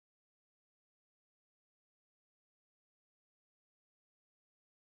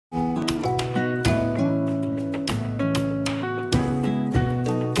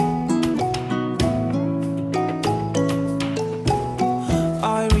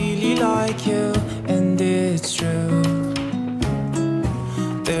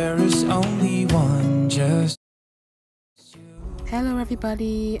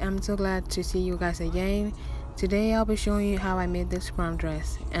everybody, I'm so glad to see you guys again. Today I'll be showing you how I made this prom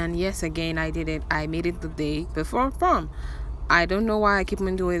dress, and yes, again I did it. I made it the day before prom. I don't know why I keep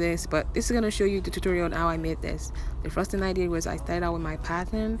on doing this, but this is going to show you the tutorial on how I made this. The first thing I did was I started out with my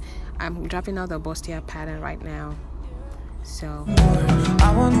pattern. I'm dropping out the bustier pattern right now. So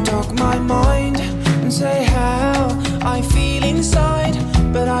I won't talk my mind and say how I feel inside,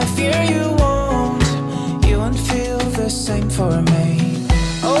 but I fear you won't feel the same for me.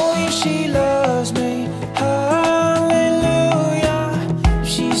 Oh, if she loves me, hallelujah. If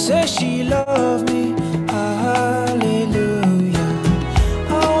she says she loves me, hallelujah.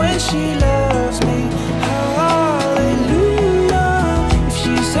 Oh, when she loves me, hallelujah. If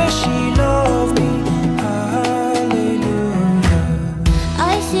she says she loves me, hallelujah.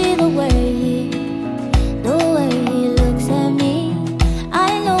 I see the way he looks at me.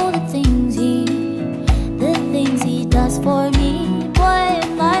 I know the things he does for me. Boy,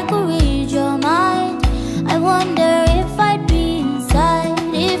 if I could read your mind, I wonder if I'd be inside,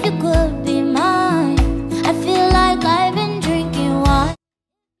 if you could be mine. I feel like I've been drinking wine.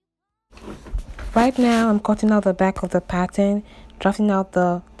 right now I'm cutting out the back of the pattern, drafting out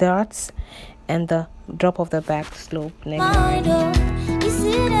the darts and the drop of the back slope neckline. You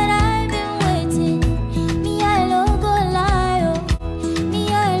see that I've been waiting. Me, I don't go lie.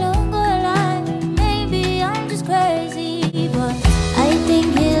 Me, I don't go lie. Maybe I'm just crazy, but I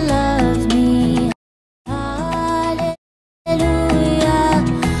think he loves me. Hallelujah.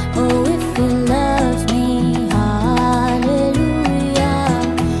 Oh, if he loves me, hallelujah.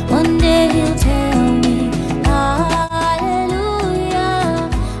 One day he'll tell me, hallelujah.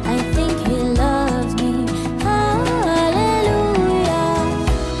 I think he loves me, hallelujah.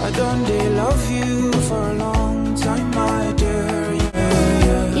 I done they love you for a long time, my dear,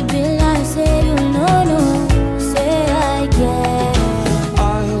 yeah. It be like say you know, say I get it. I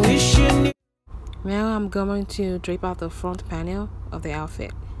wish you knew. Now I'm going to drape out the front panel of the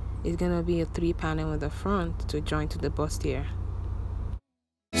outfit. It's gonna be a 3 panel in the front to join to the bustier.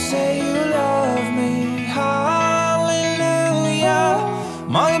 Say you love me, hallelujah.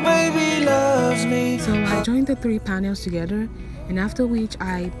 My baby loves me. So I joined the 3 panels together, and after which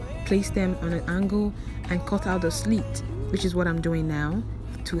I placed them on an angle and cut out the slit, which is what I'm doing now,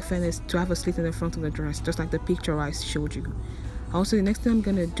 to have a slit in the front of the dress, just like the picture I showed you. Also, the next thing I'm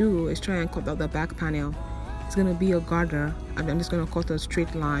gonna do is try and cut out the back panel. It's gonna be a garter, and I'm just gonna cut a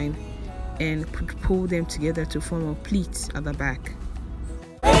straight line and pull them together to form a pleat at the back.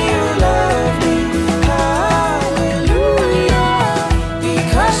 You love me, hallelujah.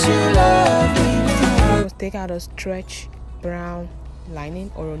 Because you love me. I will take out a stretch brown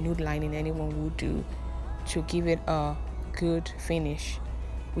lining or a nude lining, anyone would do, to give it a good finish,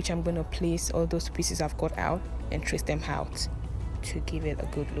 which I'm going to place all those pieces I've cut out and trace them out to give it a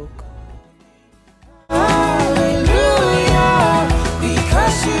good look. Hallelujah.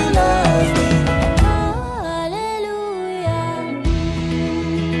 Because you love me.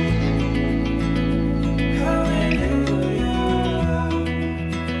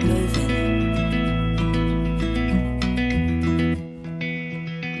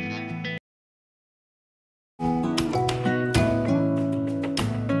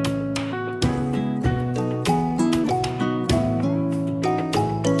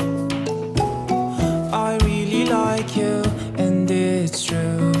 You, and it's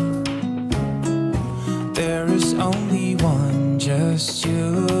true. There is only one, just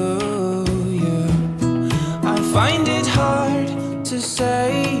you. I find it hard to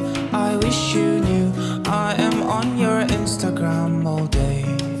say I wish you knew. I am on your Instagram all day,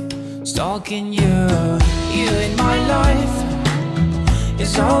 stalking you. You in my life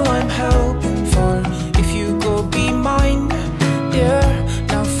is all I'm hoping for. If you go be mine, dear,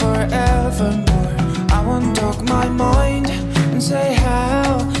 now forevermore. I won't talk my mind and say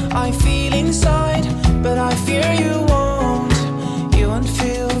how I feel inside, but I fear you won't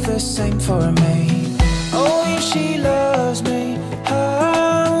feel the same for me. Oh, if she loves me,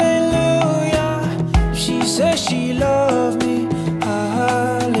 hallelujah. If she says she loves me,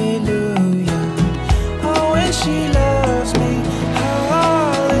 hallelujah. Oh, when she loves me,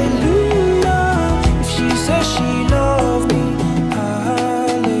 hallelujah. If she says she loves me,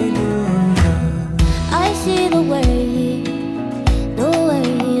 See the way he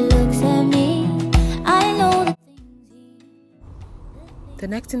looks at me. I know the things The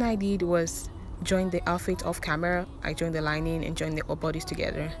next thing I did was join the outfit off camera. I joined the lining and joined the bodies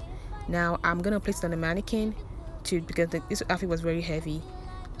together. Now I'm gonna place it on the mannequin because this outfit was very heavy.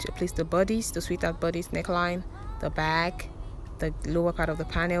 To place the bodies, the sweetheart bodies, neckline, the back, the lower part of the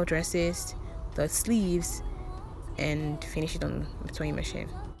panel dresses, the sleeves, and finish it on the sewing machine.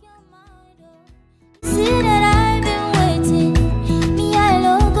 See that I've been waiting. Me, I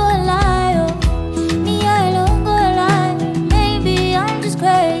don't go lie. Oh. Me, I don't go lie. Maybe I'm just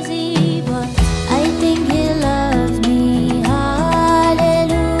crazy, but I think he loves me.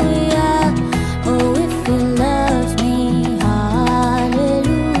 Hallelujah. Oh, if he loves me,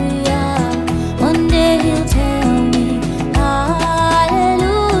 hallelujah. One day he'll tell me,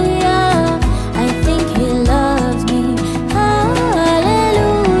 hallelujah. I think he loves me.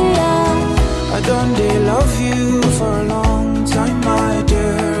 Hallelujah. I don't they love you for a long time, my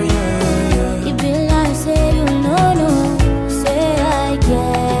dear, yeah. You be like, say you know, no, say I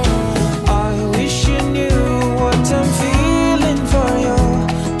get. I wish you knew what I'm feeling for you,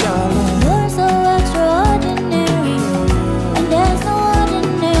 darling. You're so extraordinary, and there's no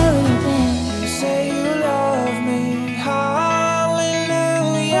ordinary thing. You say you love me,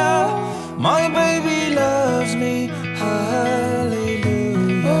 hallelujah. My baby loves me, hallelujah.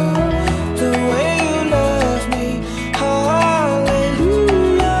 The way you love me, hallelujah.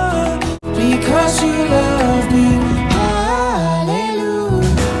 Because you love me,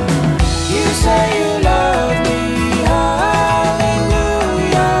 hallelujah. You say you love me,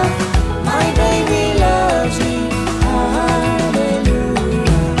 hallelujah. My baby loves me,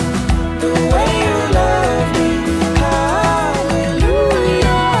 hallelujah. The way you love me,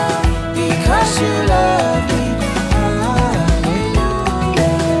 hallelujah. Because you love me,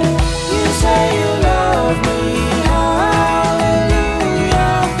 hallelujah. You say you love me,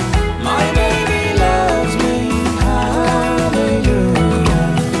 hallelujah. My baby loves me, hallelujah.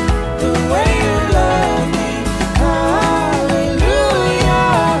 The way you love me,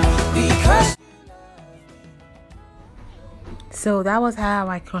 hallelujah. Because So that was how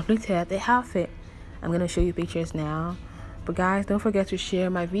I completed the outfit. I'm gonna show you pictures now, but guys, don't forget to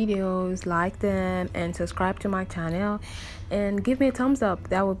share my videos, like them, and subscribe to my channel, and give me a thumbs up.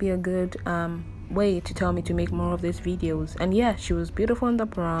 That would be a good way to tell me to make more of these videos. And yeah, she was beautiful in the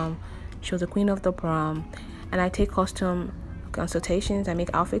prom. She was the queen of the prom. And I take costume consultations. I make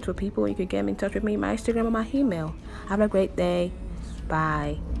outfits for people. You could get in touch with me, my Instagram or my email. Have a great day.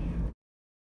 Bye.